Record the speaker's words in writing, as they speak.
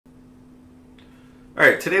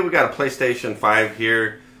Alright, today we got a PlayStation 5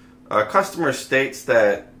 here. Customer states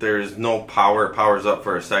that there's no power. It powers up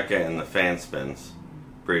for a second and the fan spins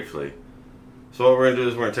briefly. So what we're going to do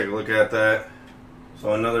is we're going to take a look at that.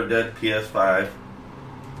 So another dead PS5.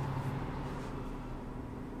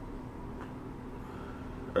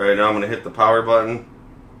 Alright, now I'm going to hit the power button.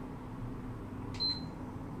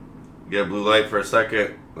 Get a blue light for a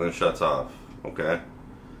second, and then it shuts off. Okay.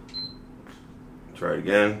 Try it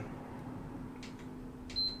again.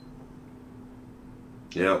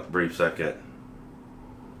 Yep, brief second.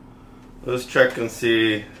 Let's check and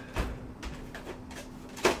see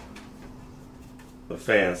the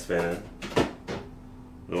fan spinning.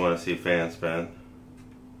 We want to see fan spin.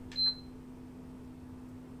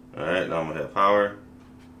 Alright, now I'm going to hit power.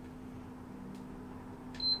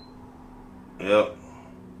 Yep.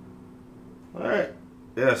 Alright.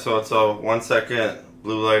 Yeah, so it's a 1 second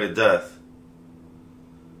blue light of death.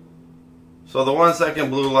 So the 1 second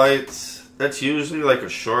blue lights, that's usually like a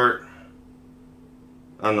short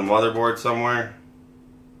on the motherboard somewhere.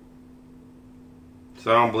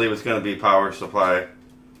 So I don't believe it's going to be power supply.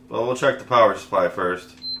 But we'll check the power supply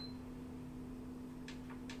first.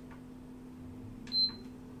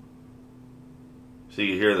 So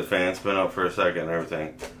you hear the fan spin up for a second and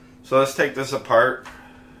everything. So let's take this apart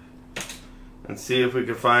and see if we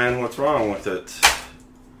can find what's wrong with it.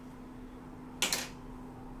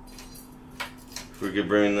 If we could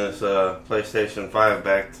bring this PlayStation 5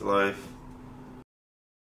 back to life.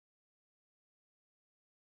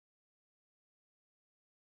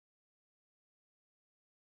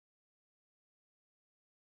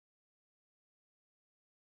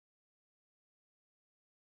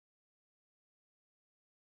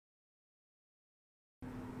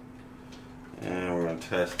 And we're going to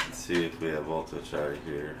test and see if we have voltage out of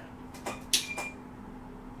here.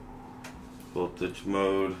 Voltage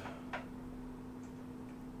mode.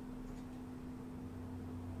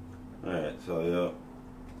 Alright, so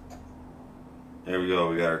yep. There we go,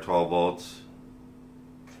 we got our 12 volts.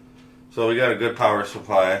 So we got a good power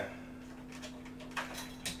supply.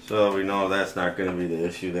 So we know that's not going to be the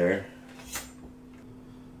issue there.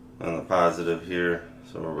 On the positive here,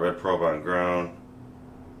 so we're red probe on ground.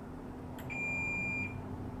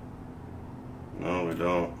 No, we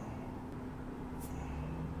don't.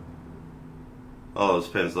 Oh, those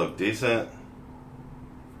pins look decent.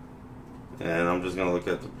 And I'm just going to look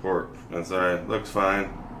at the port. That's alright, looks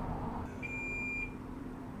fine.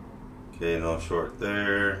 Okay, no short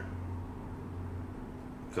there.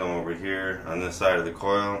 Come over here on this side of the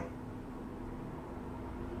coil.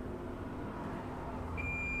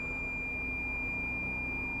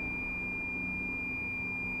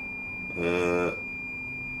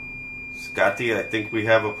 Scotty, I think we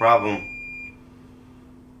have a problem.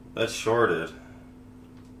 That's shorted.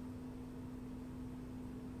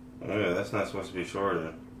 Oh yeah, that's not supposed to be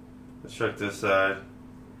shorted. Let's check this side.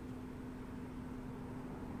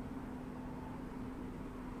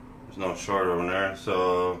 There's no short over there,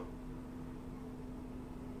 so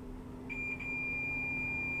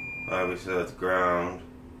obviously that's ground.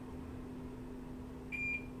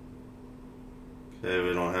 Okay,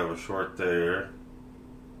 we don't have a short there.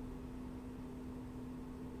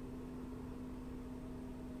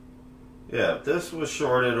 Yeah, if this was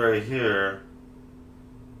shorted right here,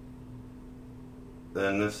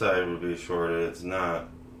 then this side would be shorted. It's not.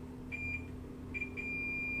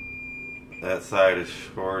 That side is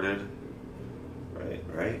shorted.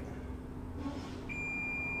 Right.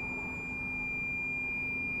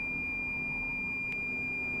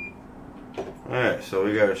 Alright, so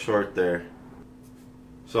we got a short there.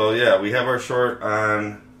 So yeah, we have our short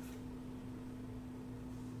on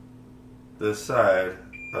this side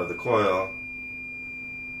of the coil,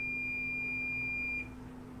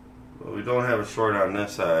 but we don't have a short on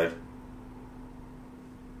this side.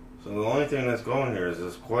 So the only thing that's going here is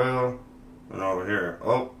this coil and over here.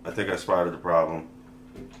 Oh, I think I spotted the problem.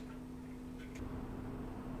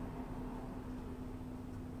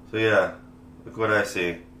 So yeah, look what I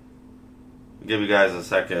see. I'll give you guys a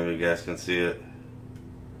second if you guys can see it.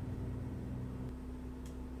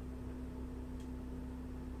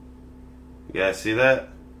 You guys see that?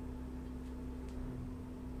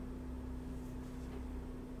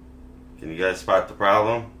 Can you guys spot the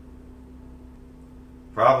problem?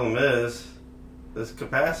 Problem is this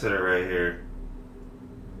capacitor right here.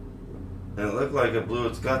 And it looked like it blew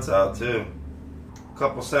its guts out too.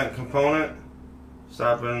 Couple cent component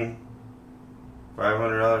stopping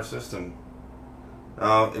 $500 system.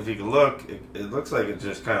 Now if you can look, it looks like it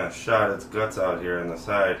just kind of shot its guts out here on the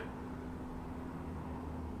side.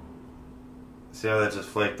 See how that just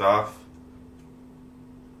flaked off?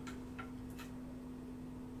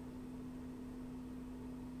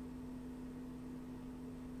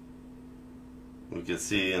 we can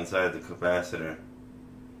see inside the capacitor.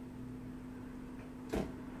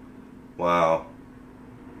 Wow.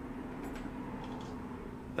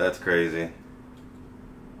 That's crazy.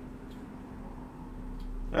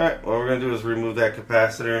 Alright, what we're going to do is remove that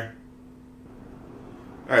capacitor.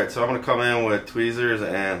 Alright, so I'm going to come in with tweezers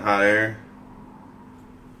and hot air.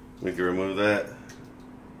 We can remove that.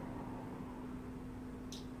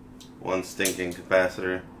 One stinking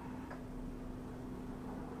capacitor.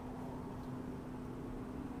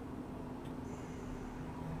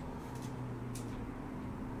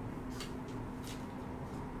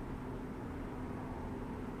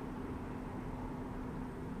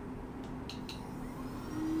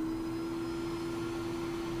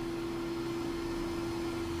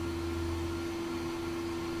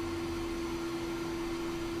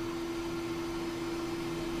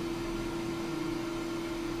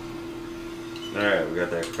 Alright, we got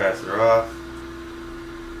that capacitor off.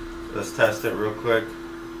 Let's test it real quick.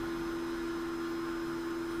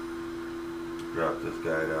 Drop this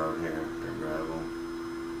guy down here and grab him.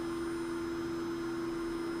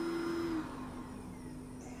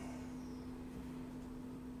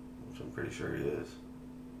 Which I'm pretty sure he is.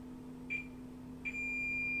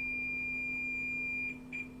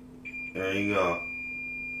 There you go.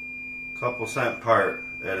 Couple cent part.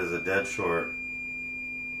 That is a dead short.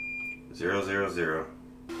 0, 0, 0.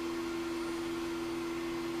 So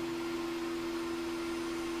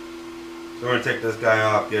we're going to take this guy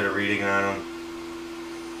off, get a reading on him.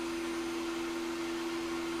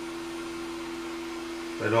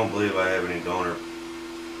 I don't believe I have any donor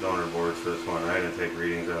boards for this one. I didn't take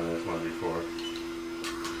readings on this one before.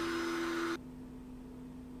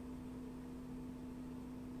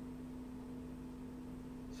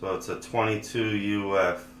 So it's a 22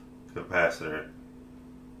 UF capacitor.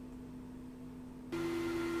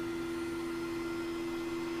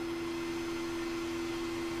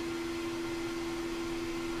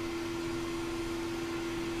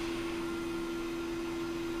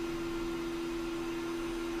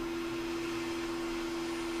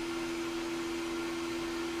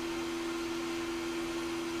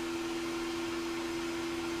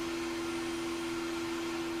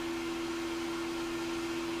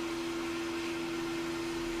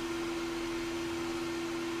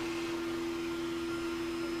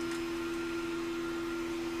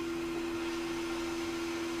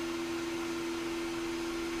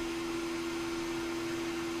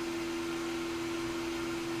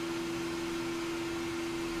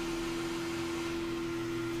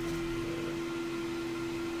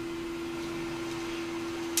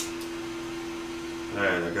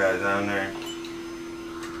 Alright, the guy's on there.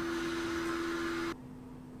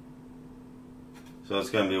 So it's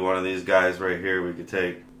going to be one of these guys right here we could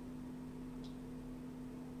take.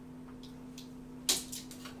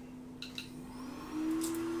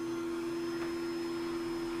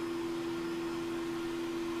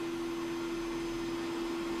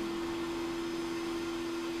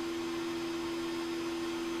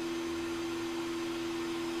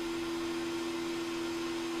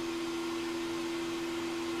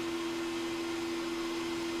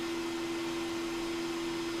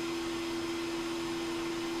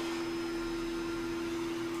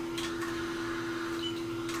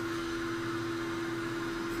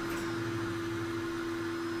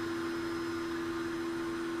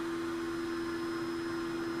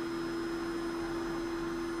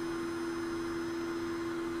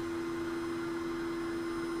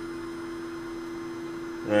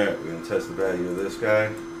 Alright, we're going to test the value of this guy.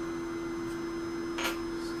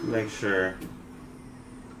 Just make sure.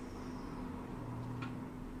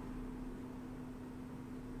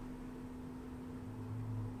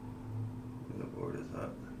 The board is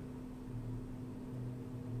up.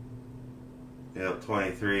 Yep,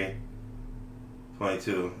 23,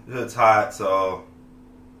 22. It's hot, so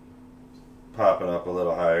popping up a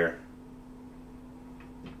little higher.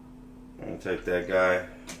 I'm going to take that guy.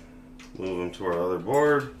 Move him to our other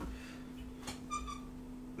board,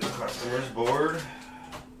 the customer's board. Okay,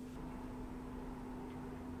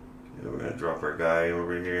 we're going to drop our guy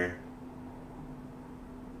over here.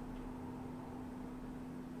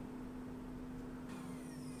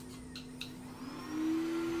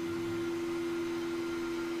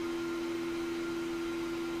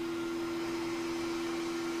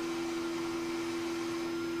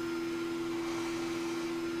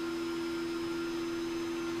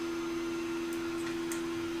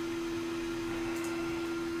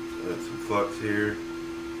 Got some flux here.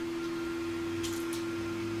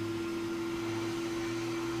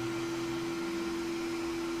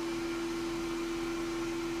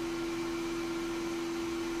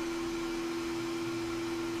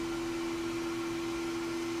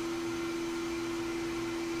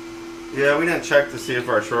 Yeah, we didn't check to see if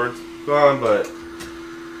our short's gone, but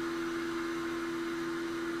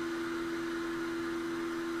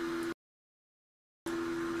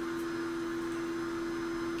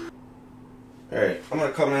alright, I'm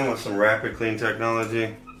gonna come in with some rapid clean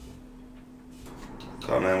technology.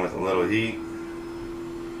 Come in with a little heat.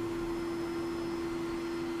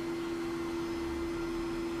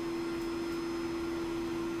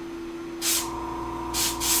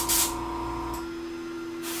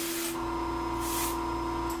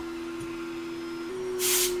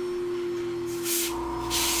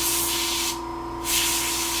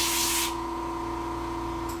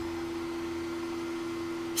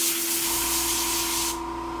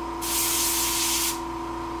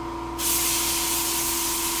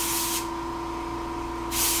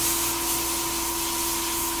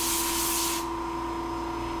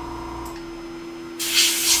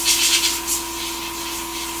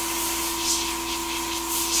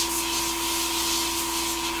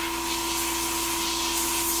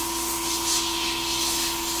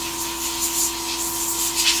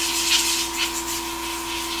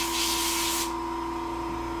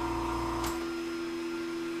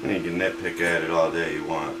 And you can nitpick at it all day you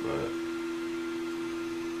want, but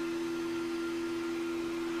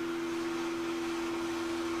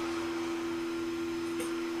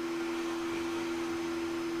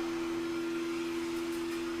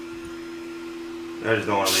I just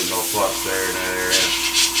don't want to leave no flux there in that area.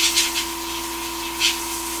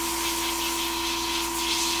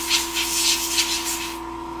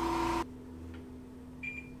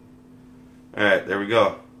 Alright, there we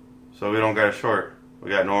go. So we don't got a short. We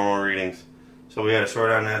got normal readings. So we had a short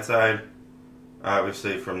on that side,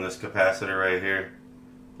 obviously from this capacitor right here.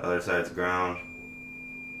 The other side's ground.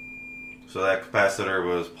 So that capacitor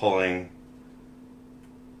was pulling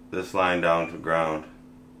this line down to ground,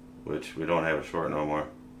 which we don't have a short no more.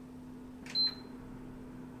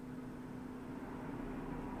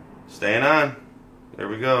 Staying on. There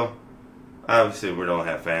we go. Obviously we don't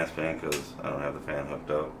have fan spin because I don't have the fan hooked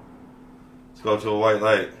up. Let's go to a white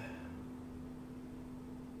light.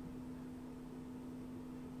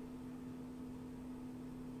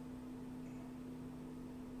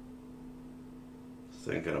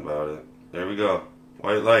 Thinking about it. There we go.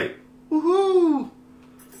 White light. Woohoo!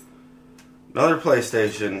 Another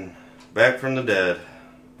PlayStation. Back from the dead.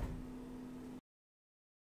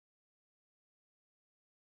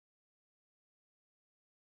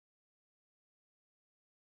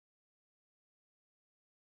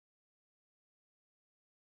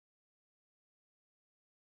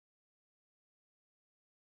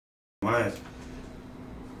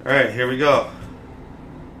 Alright, here we go.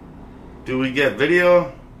 Do we get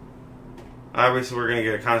video? Obviously we're going to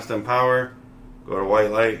get constant power. Go to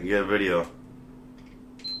white light and get video.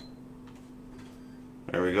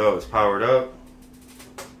 There we go, it's powered up.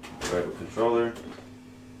 Right with controller.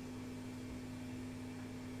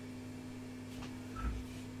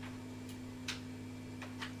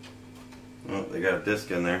 Oh, they got a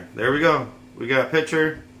disc in there. There we go. We got a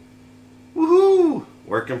picture. Woohoo!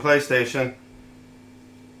 Working PlayStation.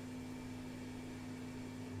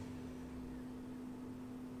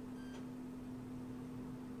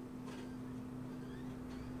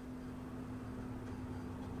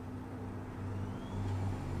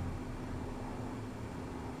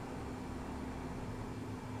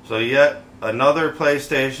 So yet another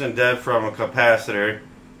PlayStation dead from a capacitor,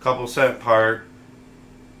 couple cent part,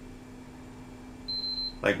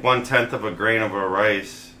 like 1/10 of a grain of a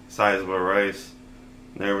rice, size of a rice.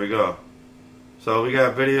 There we go. So we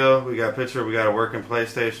got video, we got picture, we got a working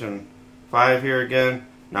PlayStation 5 here again,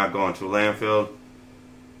 not going to landfill.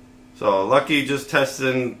 So lucky just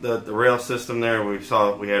testing the rail system there. We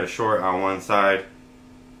saw we had a short on one side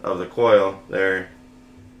of the coil there.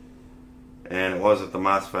 And it wasn't the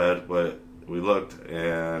MOSFET, but we looked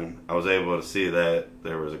and I was able to see that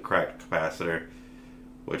there was a cracked capacitor,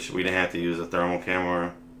 which we didn't have to use a thermal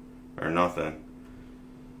camera or nothing.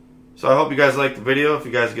 So I hope you guys liked the video. If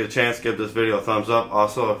you guys get a chance, give this video a thumbs up.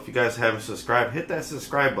 Also, if you guys haven't subscribed, hit that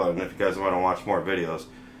subscribe button if you guys want to watch more videos.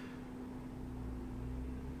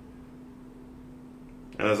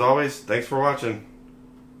 And as always, thanks for watching.